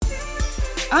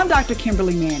I'm Dr.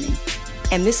 Kimberly Manning.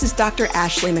 And this is Dr.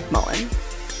 Ashley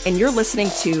McMullen. And you're listening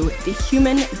to the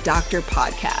Human Doctor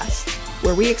Podcast,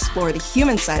 where we explore the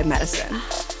human side of medicine,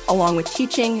 along with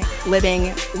teaching,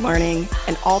 living, learning,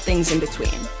 and all things in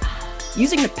between.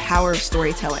 Using the power of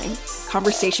storytelling,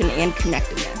 conversation, and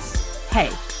connectedness.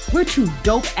 Hey, we're two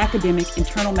dope academic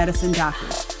internal medicine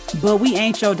doctors, but we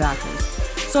ain't your doctors.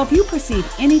 So if you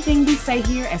perceive anything we say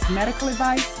here as medical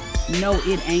advice, no,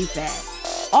 it ain't that.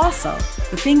 Also,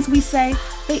 the things we say,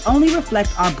 they only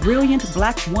reflect our brilliant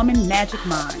Black woman magic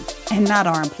mind and not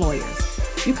our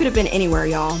employers. You could have been anywhere,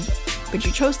 y'all, but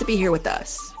you chose to be here with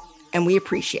us, and we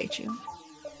appreciate you.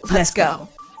 Let's go.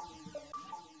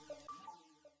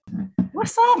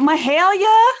 What's up,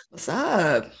 Mahalia? What's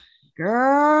up?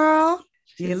 Girl,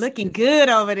 you're looking good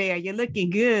over there. You're looking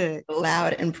good.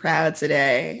 Loud and proud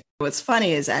today. What's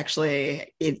funny is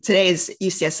actually today is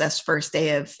UCSF's first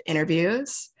day of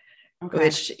interviews,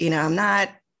 which, I'm not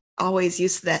always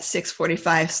used to that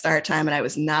 6:45 start time, and I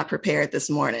was not prepared this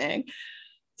morning.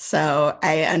 So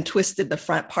I untwisted the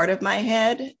front part of my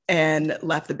head and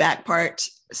left the back part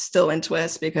still in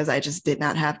twist because I just did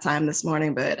not have time this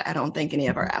morning, but I don't think any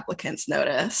of our applicants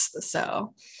noticed.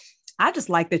 So I just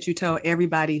like that you tell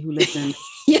everybody who listens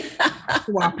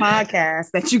to our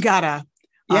podcast that you got a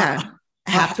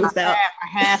half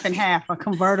and half, a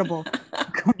convertible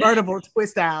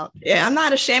twist out. Yeah, I'm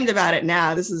not ashamed about it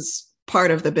now. This is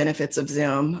part of the benefits of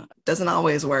Zoom. Doesn't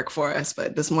always work for us,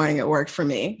 but this morning it worked for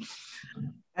me.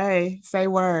 Hey, say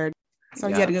word. So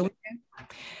you had a good weekend?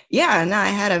 Yeah, no, I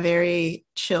had a very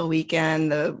chill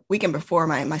weekend. The weekend before,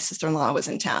 my sister-in-law was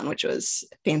in town, which was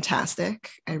fantastic.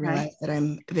 I realized that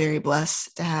I'm very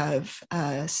blessed to have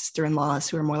sister-in-laws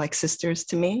who are more like sisters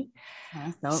to me.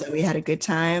 So we had a good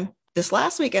time. This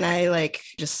last weekend, I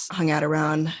just hung out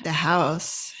around the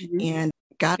house and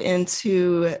got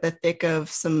into the thick of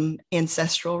some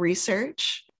ancestral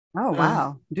research. Oh,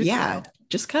 wow.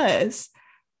 Just because.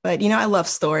 But, I love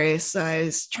stories. So I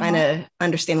was trying to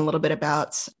understand a little bit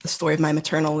about the story of my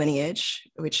maternal lineage,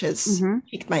 which has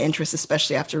piqued my interest,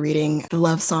 especially after reading the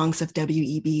love songs of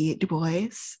W.E.B. Du Bois.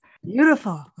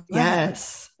 Beautiful.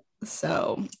 Yes.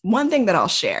 So one thing that I'll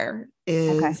share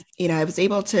is, I was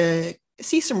able to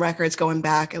see some records going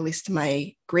back, at least to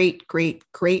my great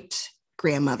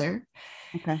grandmother.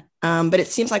 Okay. But it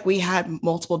seems like we had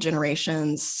multiple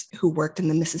generations who worked in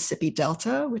the Mississippi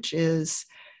Delta, which is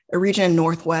a region in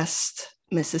Northwest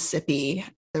Mississippi.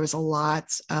 There was a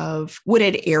lot of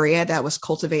wooded area that was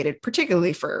cultivated,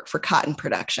 particularly for cotton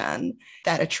production,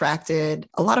 that attracted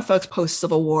a lot of folks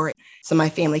post-Civil War. So my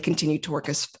family continued to work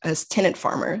as tenant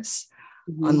farmers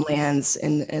on lands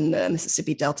in the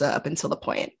Mississippi Delta up until the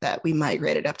point that we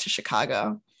migrated up to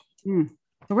Chicago.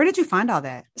 So where did you find all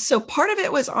that? So part of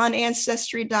it was on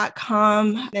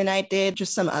Ancestry.com. And I did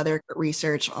just some other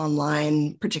research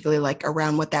online, particularly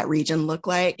around what that region looked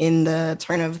like in the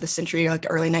turn of the century,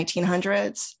 early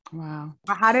 1900s. Wow.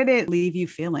 How did it leave you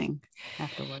feeling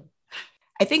afterward?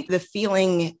 I think the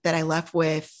feeling that I left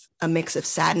with a mix of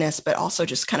sadness, but also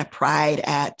just kind of pride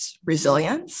at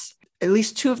resilience. At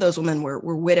least two of those women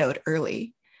were widowed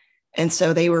early. And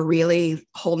so they were really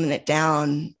holding it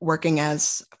down, working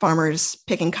as farmers,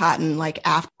 picking cotton,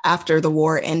 after the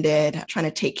war ended, trying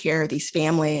to take care of these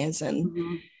families.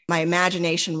 And my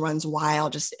imagination runs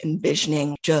wild, just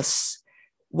envisioning just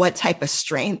what type of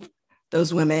strength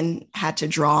those women had to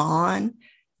draw on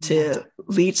to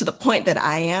lead to the point that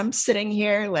I am sitting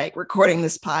here, recording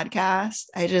this podcast.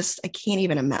 I can't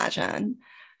even imagine.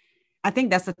 I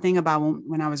think that's the thing about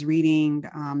when I was reading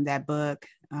that book,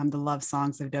 The Love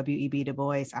Songs of W.E.B. Du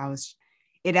Bois,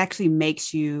 it actually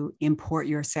makes you import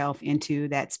yourself into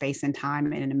that space and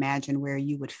time and imagine where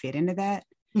you would fit into that.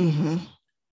 There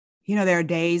are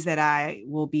days that I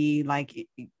will be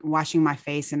washing my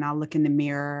face and I'll look in the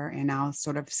mirror and I'll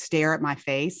sort of stare at my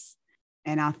face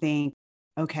and I'll think,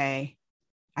 okay,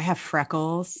 I have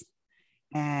freckles.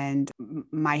 And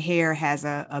my hair has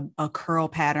a curl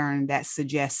pattern that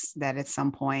suggests that at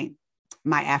some point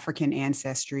my African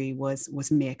ancestry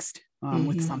was mixed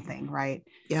with something, right?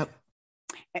 Yep.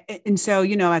 And so,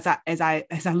 as I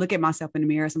look at myself in the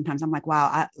mirror, sometimes I'm like,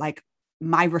 wow,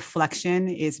 my reflection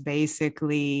is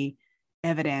basically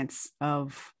evidence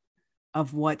of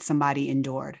what somebody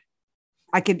endured.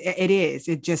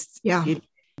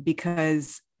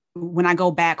 Because when I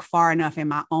go back far enough in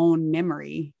my own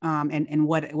memory and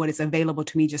what is available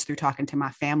to me just through talking to my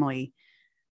family,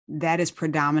 that is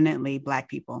predominantly Black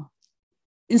people.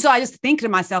 And so I just think to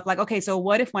myself, okay, so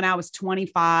what if when I was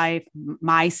 25,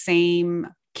 my same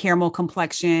caramel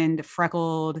complexioned,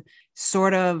 freckled,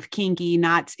 sort of kinky,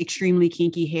 not extremely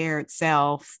kinky hair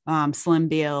itself, slim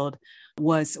build,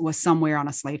 was somewhere on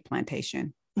a slave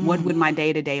plantation. What would my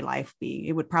day-to-day life be?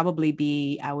 It would probably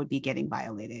be, I would be getting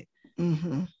violated.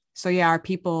 Mm-hmm. So yeah, our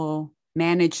people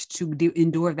managed to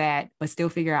endure that, but still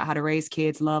figure out how to raise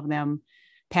kids, love them,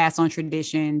 pass on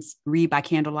traditions, read by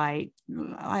candlelight.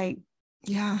 Like,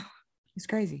 yeah, it's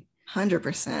crazy.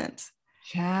 100%.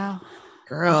 Child.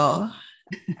 Girl.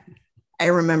 I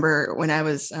remember when I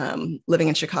was living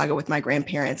in Chicago with my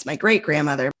grandparents, my great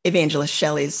grandmother, Evangelist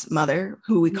Shelley's mother,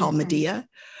 who we call Medea,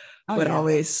 would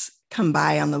always come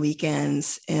by on the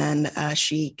weekends. And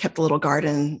she kept a little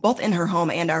garden, both in her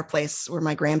home and our place where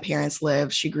my grandparents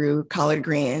lived. She grew collard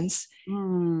greens.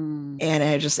 And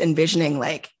I just envisioning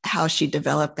like how she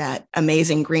developed that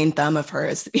amazing green thumb of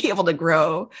hers to be able to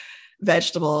grow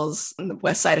vegetables on the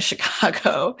west side of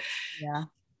Chicago. Yeah.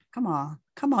 Come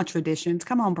on, traditions.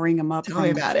 Come on, bring them up. Tell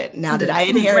me about it. Now, did I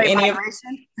inherit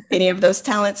any of those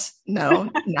talents? No,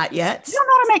 not yet. You don't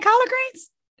know how to make collard greens?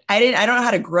 I don't know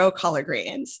how to grow collard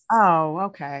greens. Oh,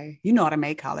 okay. You know how to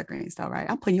make collard greens, though, right?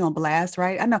 I'm putting you on blast,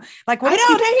 right? I know. Like, what? I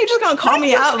know. Then you're just gonna call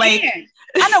me out, like.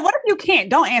 I know. What if you can't?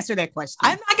 Don't answer that question.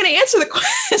 I'm not going to answer the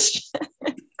question.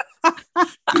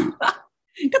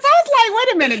 Because I was like,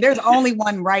 wait a minute, there's only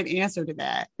one right answer to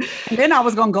that. And then I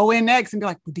was going to go in next and be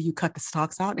like, well, do you cut the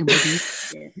stalks out? And what do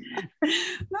you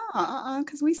No,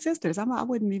 because we sisters. I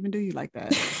wouldn't even do you like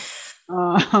that.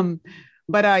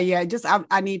 But yeah, just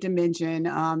I need to mention,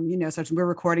 so we're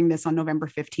recording this on November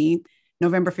 15th.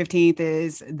 November 15th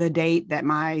is the date that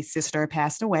my sister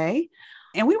passed away.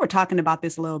 And we were talking about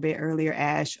this a little bit earlier,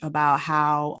 Ash, about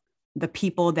how the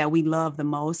people that we love the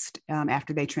most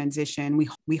after they transition,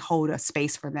 we hold a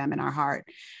space for them in our heart,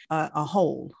 a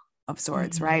hole of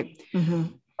sorts, right? Mm-hmm.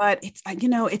 But it's,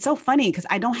 it's so funny because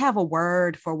I don't have a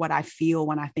word for what I feel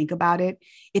when I think about it.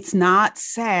 It's not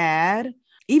sad.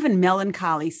 Even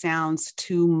melancholy sounds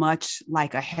too much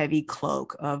like a heavy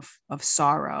cloak of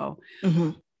sorrow.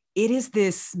 Mm-hmm. It is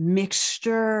this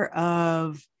mixture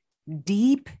of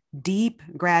deep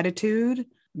gratitude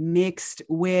mixed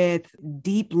with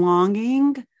deep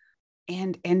longing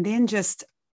and then just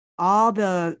all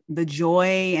the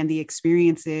joy and the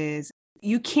experiences.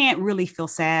 You can't really feel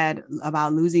sad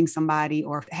about losing somebody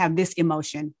or have this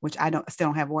emotion, which I still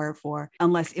don't have a word for,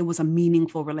 unless it was a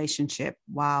meaningful relationship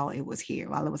while it was here,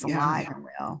 while it was alive and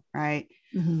well, right?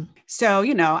 Mm-hmm. So,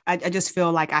 I just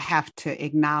feel like I have to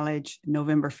acknowledge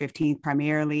November 15th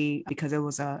primarily because it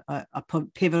was a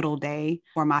pivotal day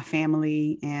for my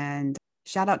family. And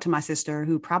shout out to my sister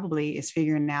who probably is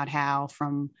figuring out how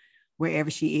from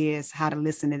wherever she is, how to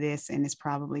listen to this. And it's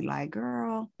probably like,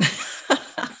 girl,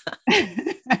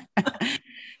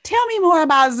 tell me more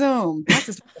about Zoom. My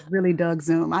sister really dug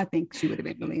Zoom. I think she would have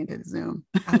been really into Zoom.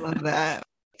 I love that.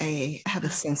 I have a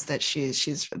sense that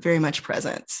she's very much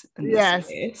present in this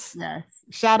space. Yes.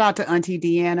 Shout out to Auntie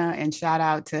Deanna and shout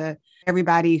out to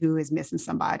everybody who is missing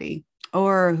somebody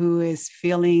or who is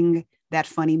feeling that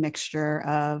funny mixture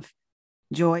of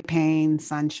joy, pain,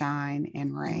 sunshine,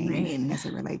 and rain. As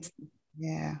it relates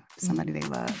to somebody they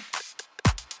love.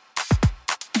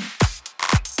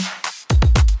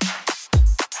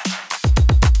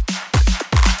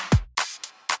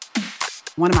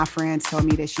 One of my friends told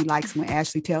me that she likes when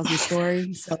Ashley tells the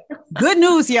story. So good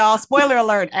news, y'all. Spoiler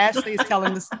alert. Ashley is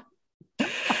telling this.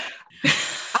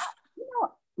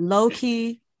 Low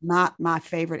key, not my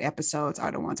favorite episodes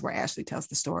are the ones where Ashley tells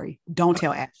the story. Don't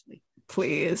tell Ashley.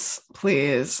 Please.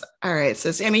 All right. So,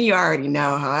 you already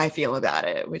know how I feel about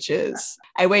it, which is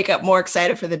I wake up more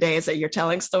excited for the days that you're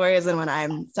telling stories than when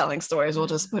I'm telling stories. We'll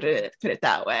just put it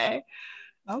that way.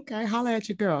 Okay. Holla at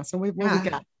your girl. So what we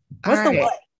got? What's the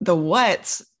what? The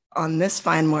what on this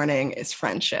fine morning is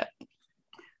friendship.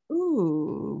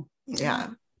 Ooh. Yeah.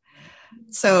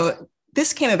 So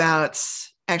this came about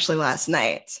actually last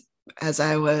night as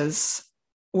I was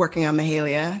working on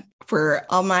Mahalia. For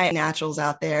all my naturals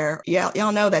out there,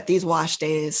 y'all know that these wash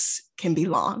days can be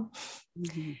long.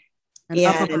 Mm-hmm.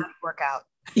 And workout.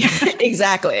 Yeah,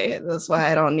 exactly. That's why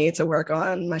I don't need to work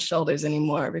on my shoulders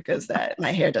anymore because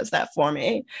my hair does that for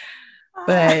me.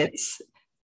 But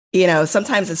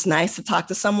sometimes it's nice to talk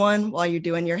to someone while you're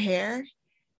doing your hair.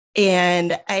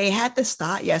 And I had this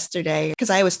thought yesterday because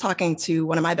I was talking to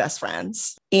one of my best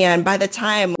friends. And by the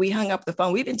time we hung up the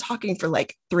phone, we've been talking for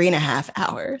like 3.5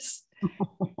 hours.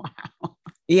 Wow.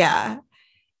 Yeah.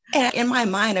 And in my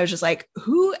mind, I was just like,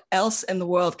 who else in the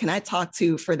world can I talk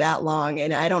to for that long?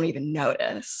 And I don't even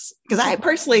notice because I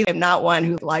personally am not one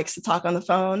who likes to talk on the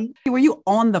phone. Were you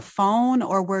on the phone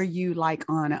or were you like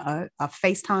on a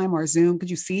FaceTime or Zoom?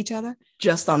 Could you see each other?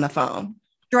 Just on the phone.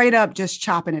 Straight up, just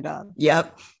chopping it up.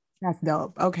 Yep. That's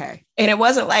dope. Okay. And it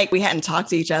wasn't like we hadn't talked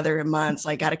to each other in months,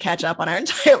 like got to catch up on our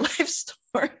entire life story.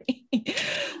 category.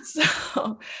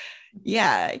 So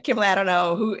yeah, Kimberly, I don't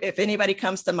know if anybody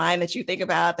comes to mind that you think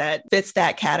about that fits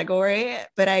that category,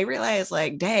 but I realized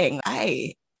like, dang,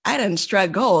 I done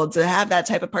struck gold to have that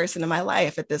type of person in my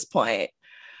life at this point.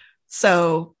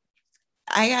 So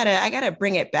I gotta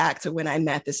bring it back to when I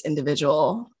met this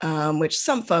individual, which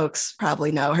some folks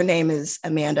probably know. Her name is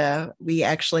Amanda. We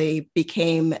actually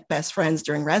became best friends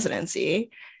during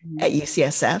residency at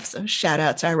UCSF. So shout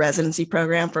out to our residency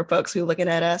program for folks who are looking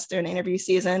at us during interview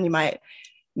season. You might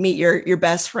meet your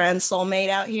best friend soulmate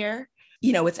out here.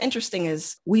 You know, what's interesting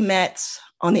is we met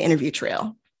on the interview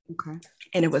trail. Okay.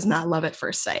 And it was not love at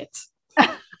first sight.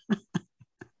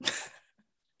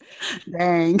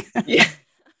 Dang. Yeah.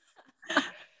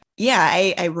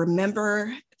 Yeah, I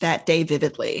remember that day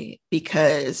vividly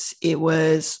because it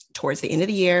was towards the end of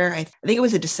the year. I think it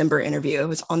was a December interview. It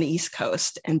was on the East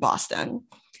Coast in Boston.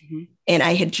 Mm-hmm. And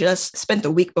I had just spent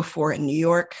the week before in New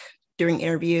York doing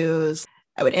interviews.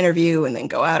 I would interview and then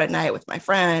go out at night with my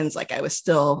friends. Like I was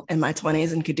still in my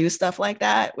 20s and could do stuff like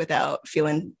that without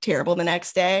feeling terrible the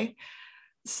next day.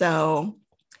 So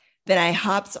then I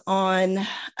hopped on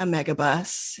a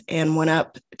megabus and went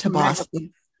up to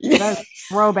Boston. That's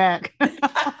throwback. Okay.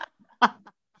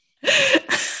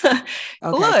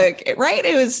 Look, right?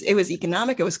 It was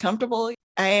economic. It was comfortable.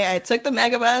 I took the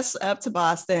megabus up to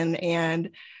Boston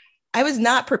and I was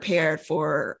not prepared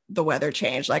for the weather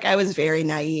change. Like I was very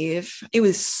naive. It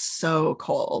was so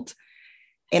cold.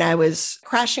 And I was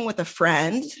crashing with a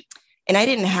friend and I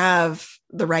didn't have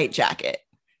the right jacket.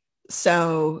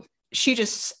 So she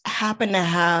just happened to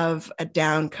have a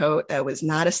down coat that was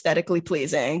not aesthetically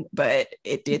pleasing, but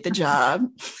it did the job.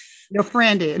 Your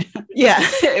friend did. Yeah,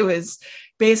 it was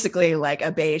basically like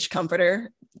a beige comforter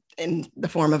in the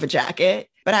form of a jacket.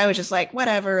 But I was just like,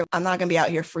 whatever, I'm not going to be out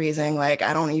here freezing. Like,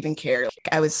 I don't even care.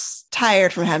 I was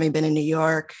tired from having been in New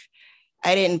York.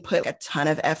 I didn't put a ton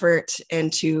of effort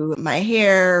into my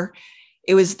hair.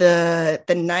 It was the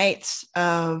night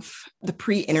of the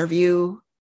pre-interview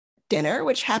dinner,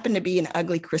 which happened to be an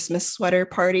ugly Christmas sweater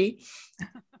party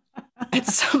at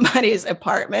somebody's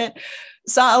apartment.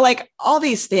 So like all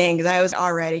these things, I was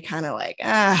already kind of like,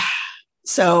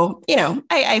 So, you know,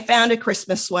 I found a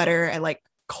Christmas sweater at like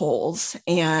Kohl's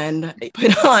and I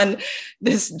put on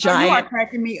this giant. You are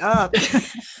cracking me up.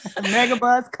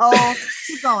 Megabus, Kohl's.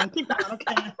 Keep going.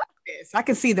 Okay. I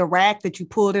can see the rack that you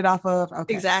pulled it off of.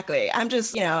 Okay. Exactly. I'm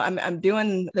just, you know, I'm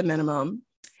doing the minimum.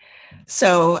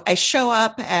 So I show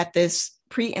up at this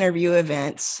pre-interview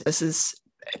event. This is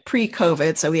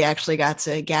pre-COVID. So we actually got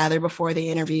to gather before the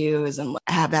interviews and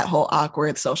have that whole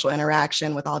awkward social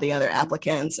interaction with all the other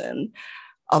applicants and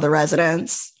all the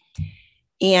residents.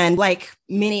 And like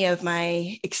many of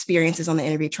my experiences on the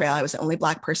interview trail, I was the only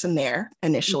Black person there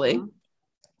initially.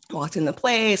 Mm-hmm. Walked in the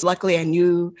place. Luckily, I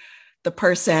knew the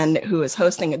person who was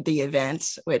hosting the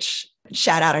event, which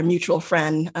shout out our mutual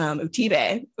friend,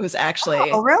 Utibe, was actually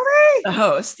the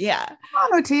host. Yeah.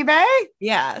 Come on, Utibe.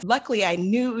 Yeah. Luckily, I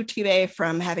knew Utibe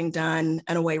from having done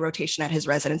an away rotation at his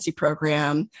residency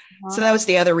program. Uh-huh. So that was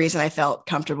the other reason I felt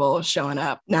comfortable showing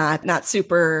up. Not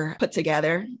super put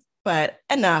together, but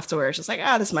enough to where it's just like,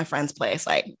 this is my friend's place.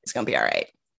 Like, it's going to be all right.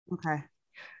 Okay.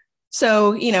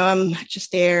 So, you know, I'm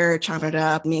just there chopping it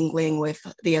up, mingling with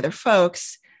the other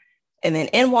folks. And then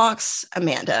in walks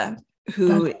Amanda,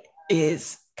 who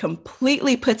is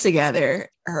completely put together.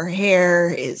 Her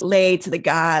hair is laid to the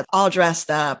gods, all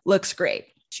dressed up, looks great.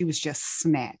 She was just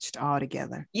snatched all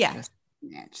together. Yeah. Just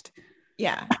snatched.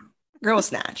 Yeah. Girl was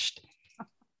snatched.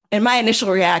 And my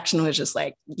initial reaction was just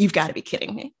like, you've got to be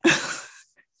kidding me.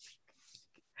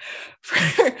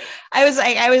 I was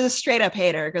a straight up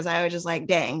hater because I was just like,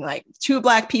 dang, like 2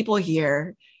 Black people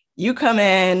here, you come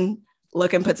in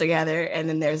looking put together, and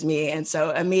then there's me. And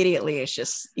so immediately it's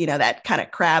just, you know, that kind of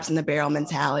crabs in the barrel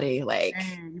mentality. Like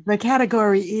the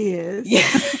category is. Yeah.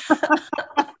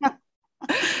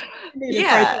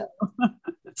 Yeah.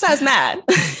 So I was mad.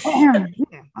 Yeah.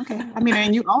 Okay. I mean,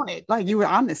 and you own it. Like you were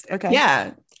honest. Okay.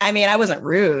 Yeah. I mean, I wasn't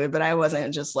rude, but I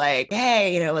wasn't just like,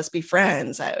 hey, you know, let's be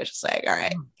friends. I was just like, all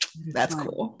right, that's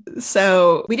cool.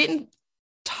 So we didn't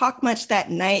talk much that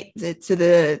night at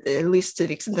least to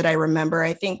the extent that I remember.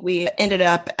 I think we ended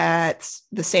up at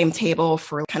the same table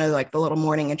for kind of like the little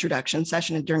morning introduction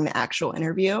session during the actual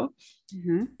interview.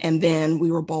 Mm-hmm. And then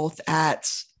we were both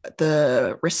at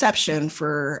the reception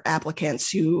for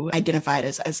applicants who identified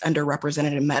as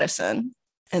underrepresented in medicine.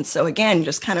 And so again,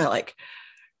 just kind of like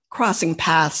crossing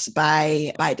paths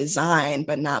by design,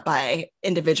 but not by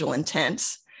individual intent.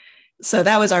 So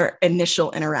that was our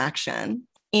initial interaction.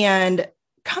 And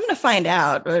come to find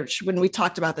out, when we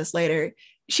talked about this later,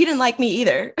 she didn't like me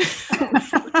either.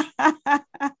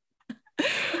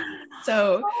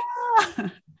 So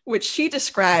what she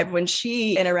described when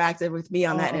she interacted with me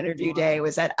on that interview day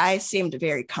was that I seemed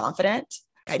very confident.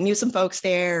 I knew some folks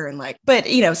there and but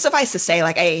suffice to say,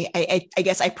 I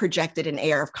guess I projected an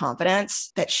air of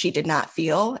confidence that she did not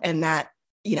feel. And that,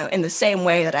 in the same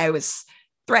way that I was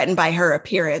threatened by her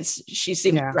appearance, she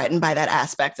seemed threatened by that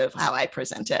aspect of how I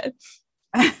presented.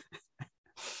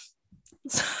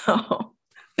 So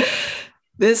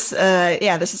this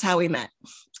is how we met.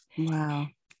 Wow.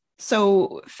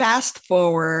 So fast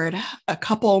forward a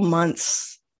couple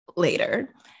months later,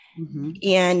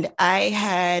 and I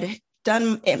had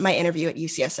done my interview at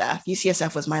UCSF.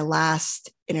 UCSF was my last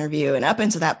interview. And up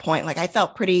until that point, I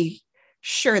felt pretty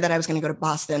sure that I was going to go to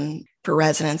Boston for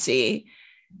residency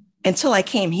until I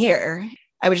came here.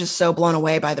 I was just so blown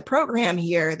away by the program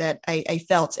here that I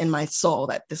felt in my soul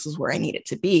that this is where I needed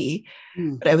to be.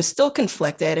 But I was still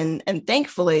conflicted. And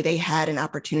thankfully, they had an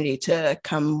opportunity to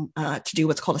come to do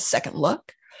what's called a second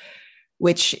look,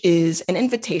 which is an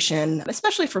invitation,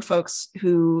 especially for folks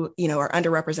who, are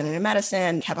underrepresented in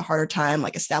medicine, have a harder time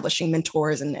establishing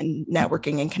mentors and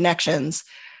networking and connections,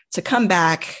 to come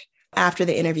back after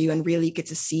the interview and really get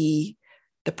to see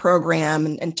the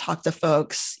program and talk to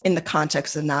folks in the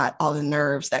context of not all the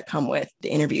nerves that come with the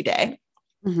interview day.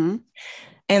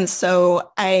 And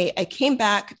so I came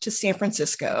back to San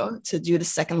Francisco to do the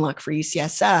second look for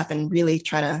UCSF and really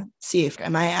try to see if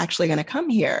am I actually going to come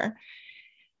here.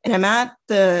 And I'm at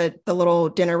the little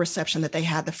dinner reception that they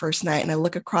had the first night, and I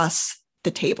look across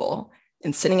the table,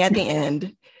 and sitting at the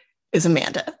end is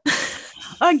Amanda.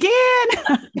 Again.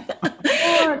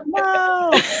 Oh,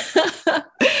 no.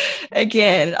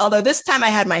 Again, although this time I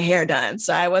had my hair done,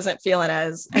 so I wasn't feeling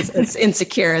as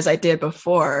insecure as I did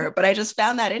before, but I just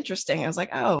found that interesting. I was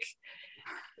like, oh,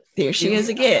 there she is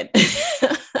again.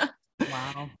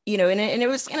 Wow. And it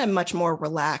was in a much more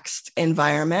relaxed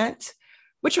environment,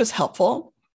 which was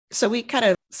helpful. So we kind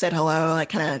of said hello. I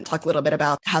kind of talked a little bit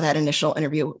about how that initial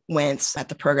interview went at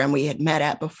the program we had met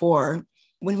at before.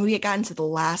 When we had gotten to the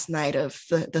last night of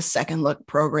the second look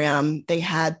program, they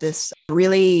had this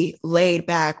really laid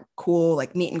back, cool,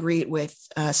 meet and greet with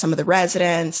some of the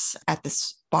residents at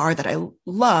this bar that I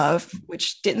love,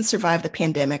 which didn't survive the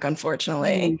pandemic,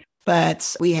 unfortunately.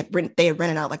 But they had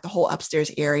rented out the whole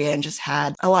upstairs area and just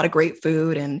had a lot of great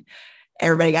food, and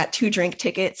everybody got 2 drink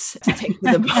tickets to take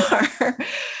to the bar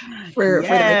for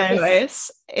their choice.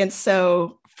 And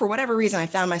so for whatever reason, I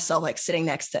found myself sitting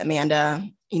next to Amanda.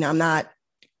 I'm not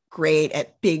great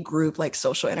at big group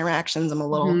social interactions. I'm a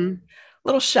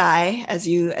little shy, as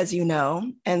you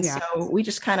know. And so we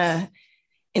just kind of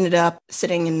ended up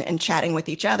sitting and chatting with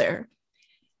each other.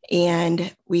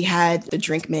 And we had the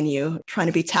drink menu, trying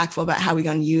to be tactful about how we're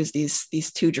going to use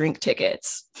these 2 drink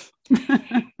tickets.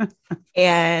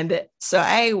 And so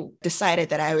I decided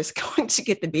that I was going to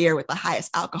get the beer with the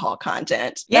highest alcohol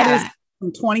content. That is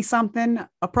 20-something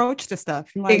approach to stuff.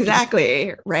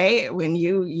 Exactly. Right. When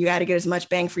you got to get as much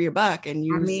bang for your buck, and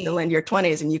you're still in your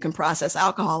 20s and you can process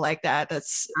alcohol like that.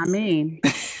 That's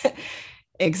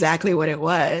exactly what it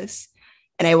was.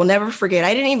 And I will never forget,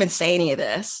 I didn't even say any of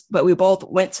this, but we both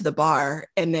went to the bar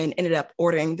and then ended up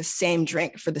ordering the same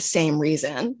drink for the same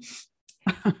reason.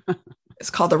 It's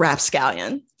called the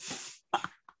Rapscallion.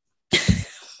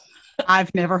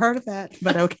 I've never heard of that,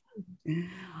 but okay.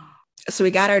 So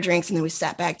we got our drinks and then we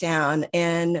sat back down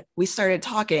and we started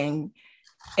talking.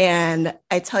 And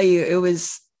I tell you,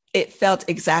 it felt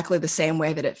exactly the same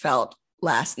way that it felt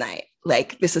last night.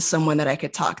 This is someone that I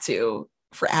could talk to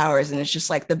for hours. And it's just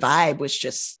the vibe was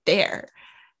just there.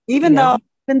 Even though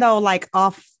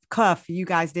off cuff, you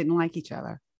guys didn't like each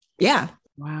other. Yeah.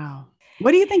 Wow.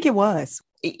 What do you think it was?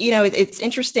 It's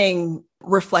interesting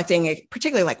reflecting,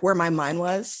 particularly where my mind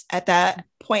was at that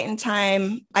point in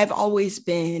time. I've always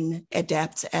been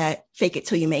adept at fake it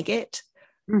till you make it.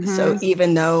 So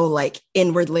even though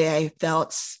inwardly I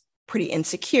felt pretty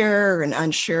insecure and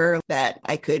unsure that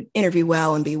I could interview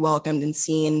well and be welcomed and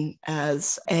seen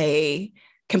as a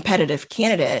competitive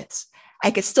candidate,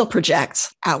 I could still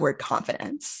project outward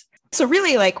confidence. So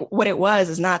really what it was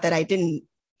is not that I didn't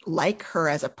like her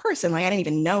as a person. I didn't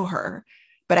even know her.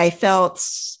 But I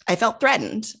felt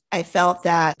threatened. I felt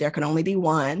that there could only be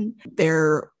one.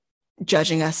 They're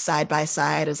judging us side by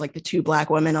side as the 2 Black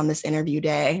women on this interview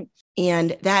day.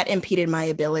 And that impeded my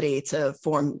ability to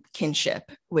form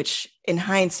kinship, which in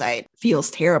hindsight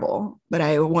feels terrible. But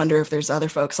I wonder if there's other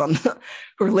folks who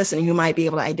are listening who might be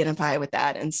able to identify with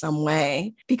that in some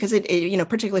way, because it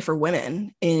particularly for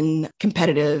women in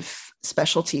competitive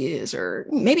specialties, or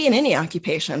maybe in any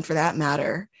occupation for that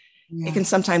matter, it can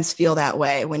sometimes feel that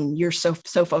way when you're so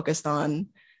focused on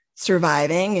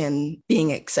surviving and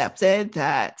being accepted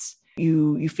that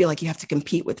You feel like you have to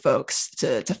compete with folks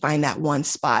to find that one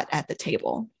spot at the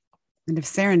table. And if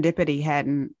serendipity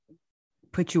hadn't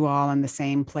put you all in the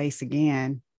same place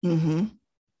again,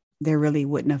 there really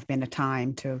wouldn't have been a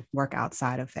time to work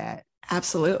outside of that.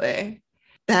 Absolutely.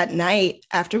 That night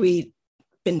after we'd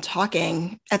been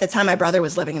talking, at the time my brother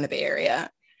was living in the Bay Area,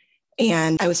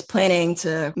 and I was planning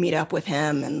to meet up with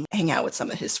him and hang out with some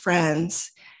of his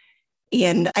friends.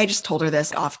 And I just told her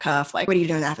this off cuff, like, what are you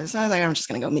doing after this? And I was like, I'm just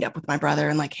going to go meet up with my brother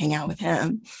and like hang out with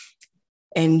him.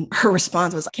 And her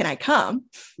response was, can I come?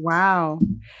 Wow.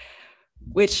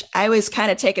 Which I was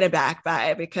kind of taken aback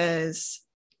by, because,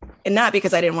 and not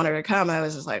because I didn't want her to come. I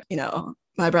was just like,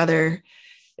 my brother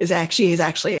is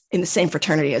actually in the same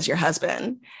fraternity as your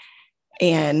husband.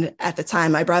 And at the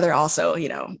time, my brother also,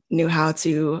 knew how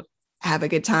to have a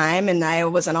good time. And I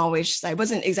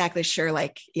wasn't exactly sure,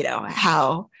 like,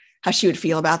 how she would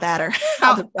feel about that, or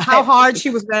how hard she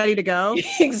was ready to go.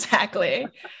 Exactly.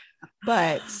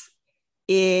 But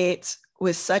it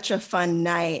was such a fun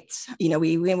night.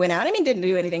 We went out. I mean, didn't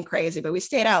do anything crazy, but we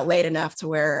stayed out late enough to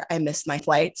where I missed my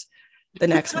flight the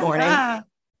next morning. I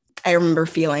remember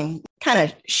feeling kind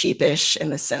of sheepish in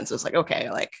the sense. It was like,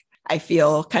 okay, like I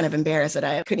feel kind of embarrassed that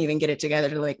I couldn't even get it together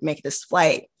to like make this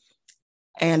flight.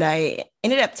 And I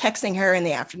ended up texting her in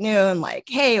the afternoon, like,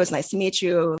 hey, it was nice to meet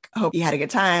you. Hope you had a good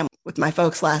time with my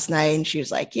folks last night. And she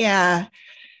was like, yeah,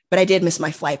 but I did miss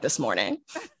my flight this morning.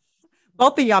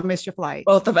 Both of y'all missed your flight.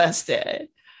 Both of us did.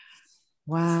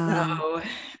 Wow. So,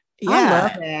 yeah. I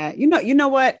love that. You know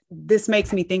what this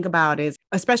makes me think about is,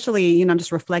 especially,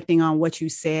 just reflecting on what you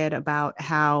said about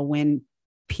how when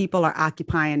people are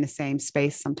occupying the same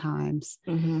space sometimes,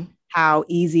 how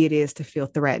easy it is to feel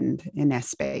threatened in that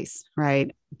space,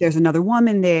 right? There's another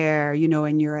woman there,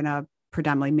 and you're in a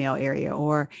predominantly male area,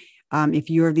 or if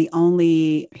you're the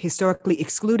only historically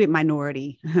excluded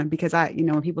minority, because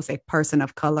when people say person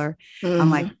of color, I'm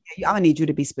like, I need you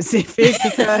to be specific,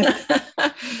 because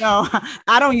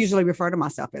I don't usually refer to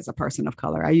myself as a person of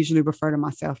color. I usually refer to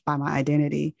myself by my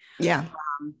identity. Yeah.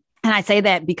 And I say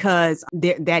that because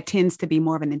that tends to be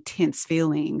more of an intense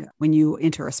feeling when you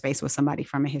enter a space with somebody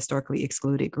from a historically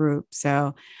excluded group.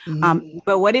 So,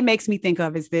 but what it makes me think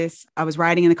of is this. I was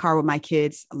riding in the car with my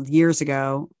kids years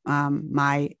ago.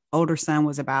 My older son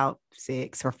was about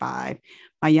 6 or 5.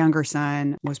 My younger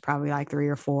son was probably like 3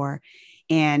 or 4.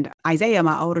 And Isaiah,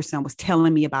 my older son, was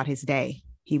telling me about his day.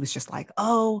 He was just like,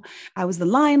 oh, I was the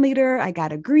line leader. I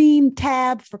got a green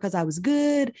tab because I was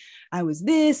good. I was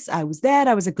this, I was that.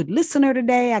 I was a good listener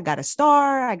today. I got a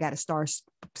star. I got a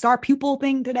star pupil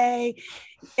thing today.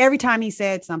 Every time he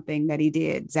said something that he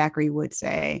did, Zachary would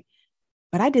say,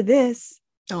 but I did this.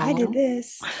 Aww. I did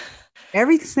this.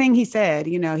 Everything he said,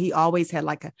 he always had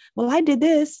like well, I did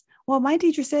this. Well, my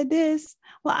teacher said this.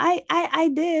 Well,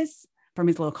 I this, from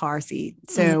his little car seat.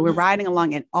 So we're riding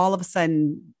along, and all of a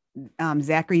sudden,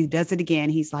 Zachary does it again.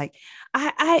 He's like,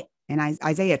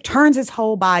 Isaiah turns his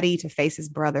whole body to face his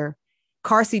brother,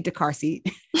 car seat to car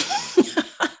seat.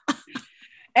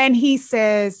 And he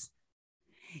says,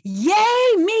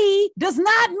 yay me does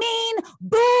not mean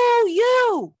boo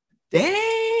you.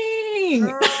 Dang.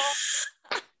 Girl,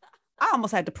 I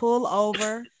almost had to pull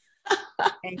over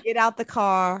and get out the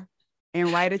car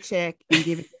and write a check and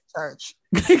give it to church,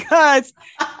 because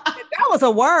that was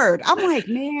a word. I'm like,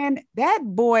 man, that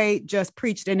boy just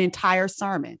preached an entire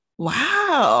sermon.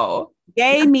 Wow.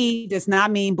 Yay me does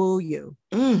not mean boo you.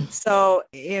 So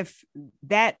if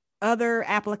that other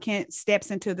applicant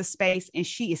steps into the space and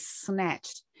she is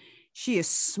snatched, she is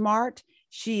smart,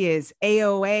 she is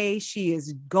AOA, she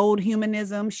is gold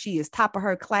humanism, she is top of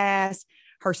her class,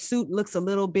 her suit looks a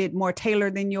little bit more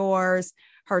tailored than yours,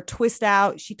 her twist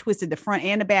out, she twisted the front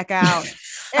and the back out.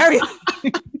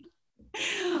 Everything.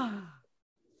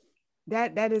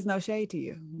 That is no shade to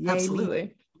you. Yay,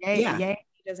 absolutely. Me, yay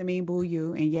doesn't mean boo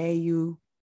you, and yay you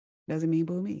doesn't mean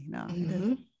boo me. No,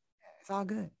 it's all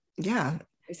good. Yeah,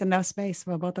 it's enough space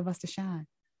for both of us to shine.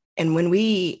 And when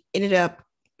we ended up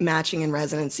matching in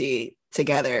residency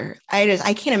together,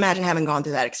 I can't imagine having gone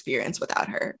through that experience without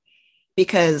her,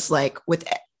 because like with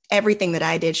everything that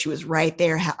I did, she was right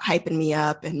there hyping me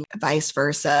up, and vice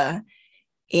versa.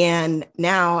 And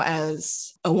now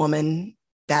as a woman,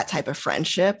 that type of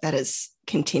friendship that has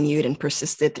continued and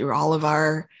persisted through all of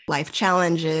our life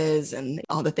challenges and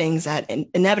all the things that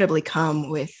inevitably come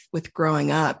with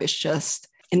growing up, it's just,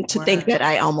 and to think that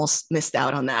I almost missed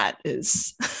out on that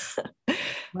is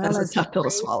that's a tough pill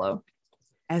to swallow.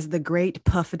 As the great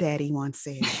Puff Daddy once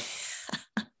said,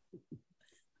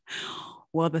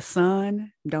 well, the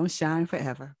sun don't shine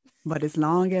forever, but as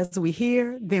long as we're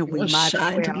here, then we might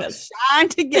shine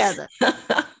together.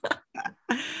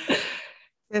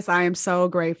 Sis, I am so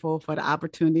grateful for the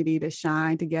opportunity to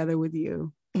shine together with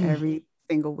you every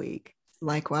single week.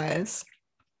 Likewise.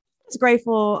 It's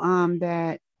grateful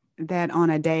that on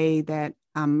a day that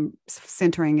I'm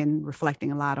centering and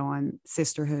reflecting a lot on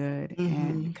sisterhood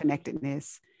and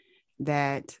connectedness,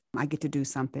 that I get to do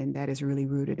something that is really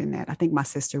rooted in that. I think my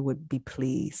sister would be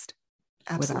pleased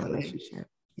with our relationship.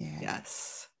 Yeah.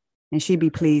 Yes. And she'd be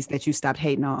pleased that you stopped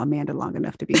hating on Amanda long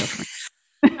enough to be her friend.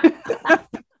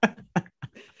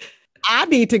 I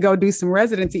need to go do some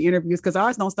residency interviews because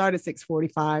ours don't start at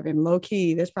 6:45, and low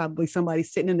key, there's probably somebody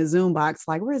sitting in the Zoom box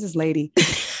like, where's this lady?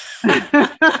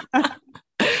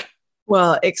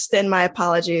 Well, extend my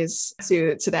apologies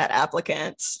to that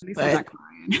applicant. At least I'm not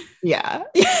crying. Yeah,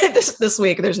 this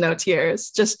week there's no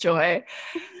tears, just joy.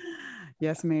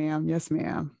 Yes, ma'am. Yes,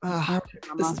 ma'am.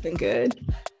 This has been good.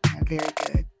 Yeah, very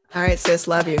good. All right, sis.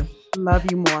 Love you.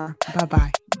 Love you more.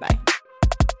 Bye-bye. Bye.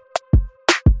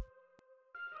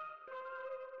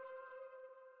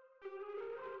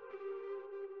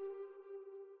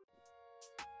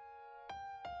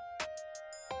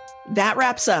 That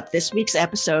wraps up this week's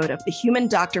episode of the Human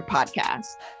Doctor Podcast.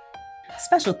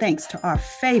 Special thanks to our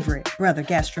favorite brother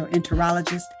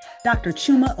gastroenterologist, Dr.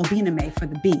 Chuma Obiname, for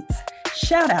the beats.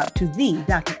 Shout out to the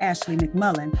Dr. Ashley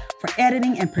McMullen for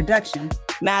editing and production.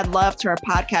 Mad love to our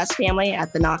podcast family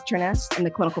at The Nocturnist and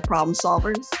the Clinical Problem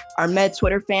Solvers, our Med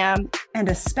Twitter fam. And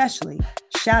especially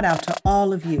shout out to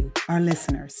all of you, our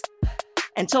listeners.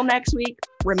 Until next week,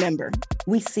 remember,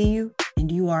 we see you and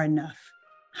you are enough.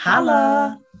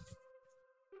 Holla!